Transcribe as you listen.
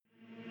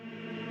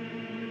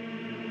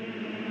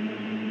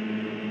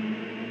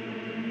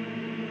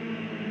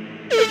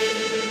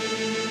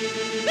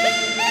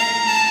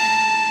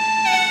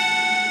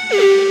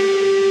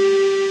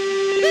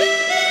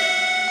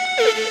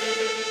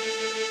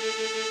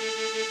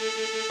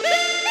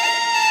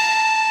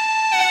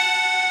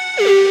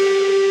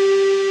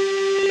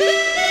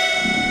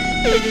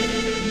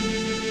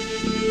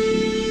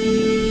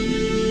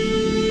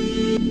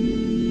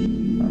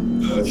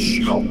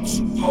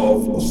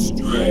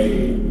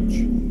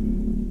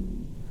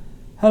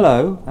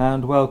Hello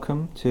and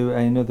welcome to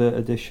another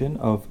edition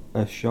of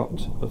A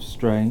Shot of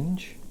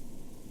Strange.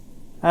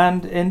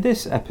 And in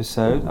this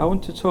episode I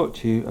want to talk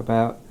to you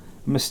about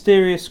a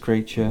mysterious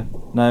creature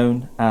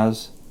known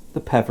as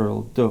the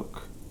Peverel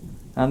duck.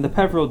 And the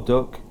Peverel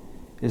duck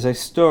is a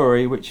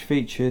story which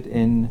featured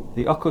in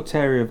the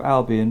Occultaria of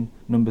Albion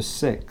number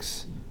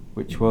 6,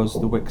 which was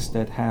the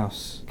Wickstead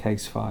House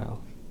case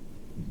file.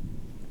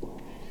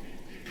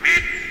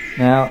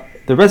 Now,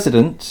 the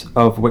resident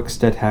of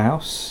Wickstead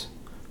House,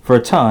 for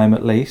a time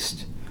at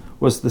least,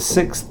 was the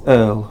 6th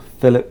Earl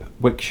Philip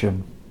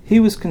Wickham. He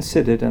was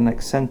considered an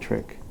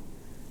eccentric,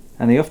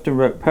 and he often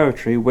wrote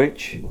poetry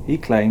which, he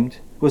claimed,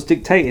 was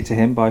dictated to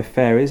him by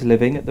fairies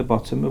living at the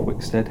bottom of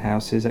Wickstead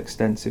House's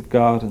extensive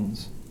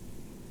gardens.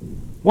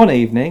 One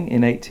evening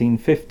in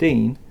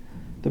 1815,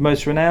 the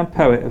most renowned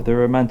poet of the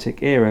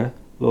Romantic era,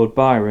 Lord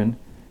Byron,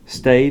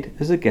 stayed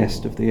as a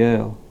guest of the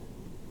Earl.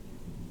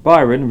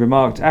 Byron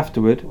remarked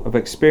afterward of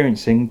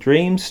experiencing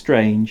dreams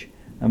strange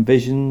and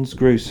visions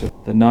gruesome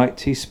the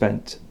night he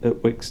spent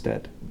at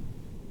Wickstead.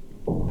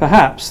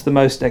 Perhaps the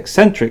most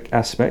eccentric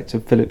aspect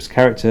of Philip's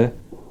character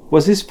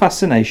was his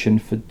fascination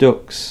for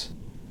ducks,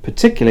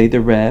 particularly the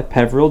rare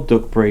Peverel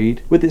duck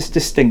breed with its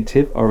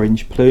distinctive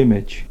orange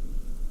plumage.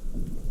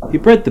 He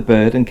bred the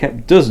bird and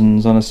kept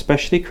dozens on a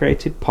specially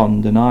created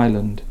pond and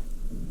island,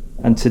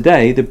 and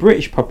today the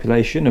British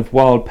population of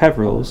wild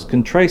Peverels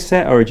can trace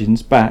their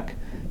origins back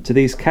to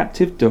these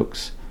captive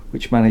ducks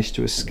which managed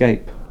to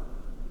escape.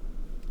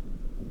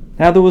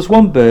 Now there was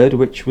one bird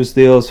which was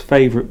the Earl's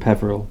favourite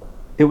Peverel.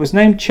 It was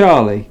named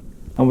Charlie,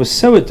 and was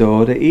so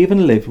adored it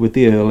even lived with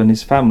the Earl and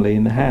his family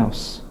in the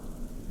house.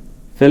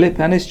 Philip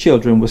and his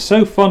children were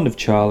so fond of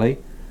Charlie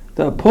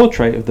that a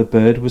portrait of the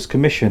bird was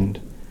commissioned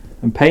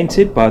and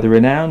painted by the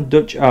renowned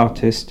Dutch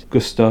artist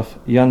Gustav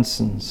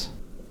Janssens.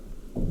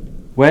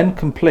 When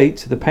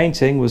complete, the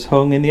painting was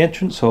hung in the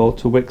entrance hall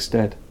to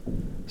Wickstead,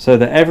 so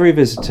that every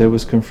visitor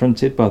was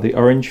confronted by the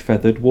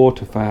orange-feathered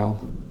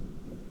waterfowl.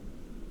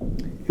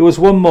 It was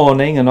one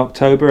morning in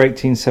October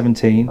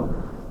 1817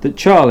 that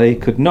Charlie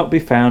could not be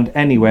found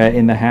anywhere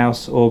in the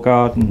house or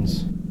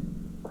gardens.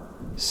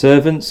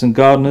 Servants and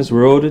gardeners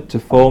were ordered to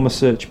form a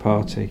search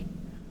party.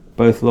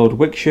 Both Lord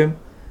Wickham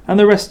and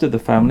the rest of the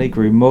family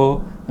grew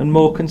more and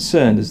more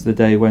concerned as the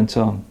day went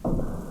on.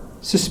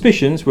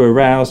 Suspicions were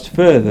aroused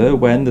further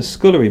when the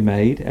scullery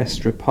maid,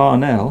 Esther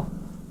Parnell,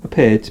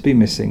 appeared to be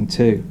missing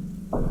too.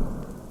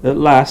 At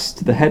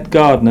last the head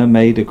gardener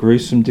made a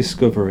gruesome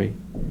discovery.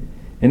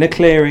 In a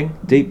clearing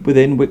deep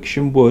within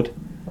Wickham Wood,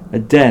 a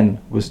den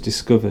was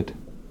discovered.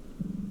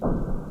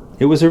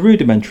 It was a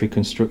rudimentary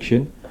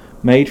construction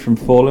made from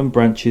fallen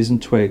branches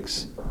and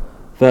twigs,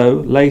 though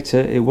later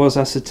it was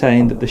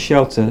ascertained that the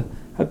shelter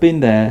had been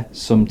there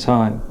some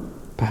time,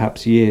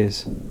 perhaps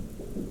years.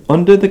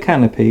 Under the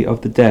canopy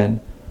of the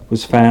den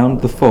was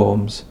found the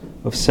forms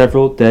of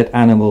several dead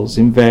animals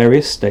in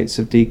various states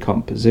of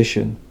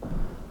decomposition.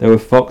 There were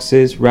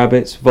foxes,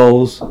 rabbits,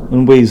 voles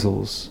and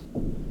weasels.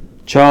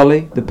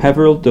 Charlie, the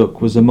Peverel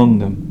duck, was among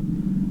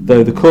them,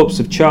 though the corpse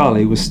of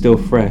Charlie was still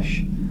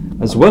fresh.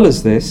 As well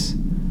as this,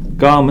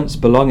 garments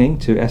belonging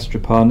to Esther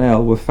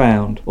Parnell were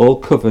found,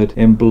 all covered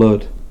in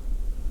blood.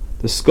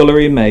 The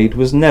scullery maid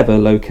was never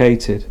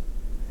located.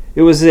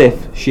 It was as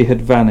if she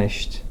had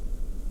vanished.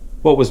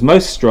 What was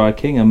most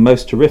striking and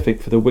most terrific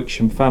for the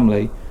Wickham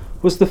family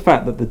was the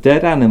fact that the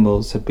dead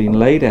animals had been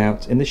laid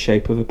out in the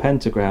shape of a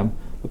pentagram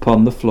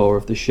upon the floor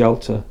of the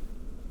shelter.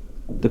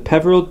 The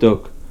Peverel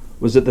duck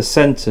was at the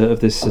centre of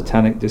this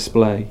satanic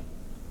display.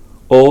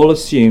 All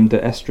assumed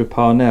that Esther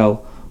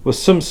Parnell was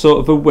some sort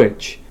of a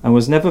witch and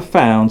was never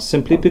found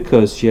simply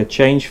because she had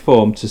changed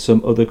form to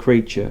some other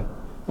creature,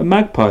 a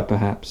magpie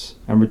perhaps,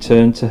 and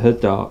returned to her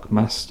dark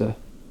master.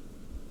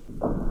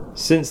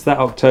 Since that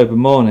October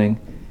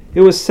morning,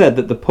 it was said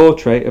that the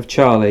portrait of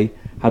Charlie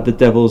had the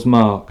devil's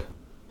mark.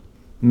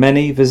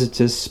 Many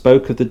visitors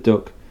spoke of the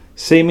duck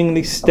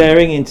seemingly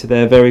staring into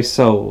their very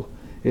soul,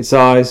 its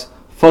eyes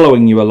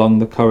following you along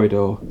the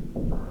corridor.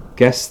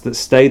 Guests that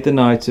stayed the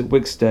night at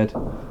Wickstead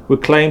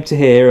would claim to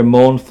hear a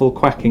mournful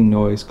quacking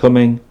noise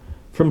coming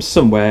from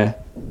somewhere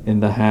in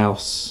the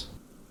house.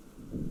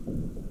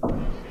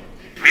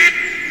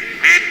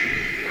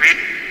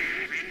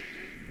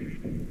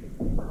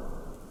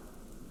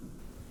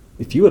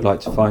 If you would like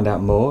to find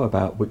out more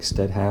about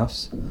Wickstead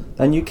House,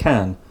 then you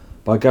can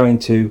by going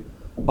to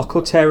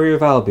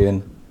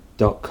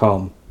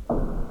occultariaofalbion.com.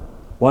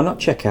 Why not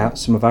check out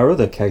some of our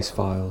other case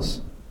files?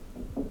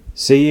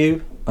 See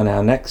you on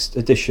our next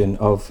edition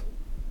of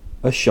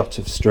A Shot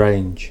of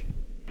Strange.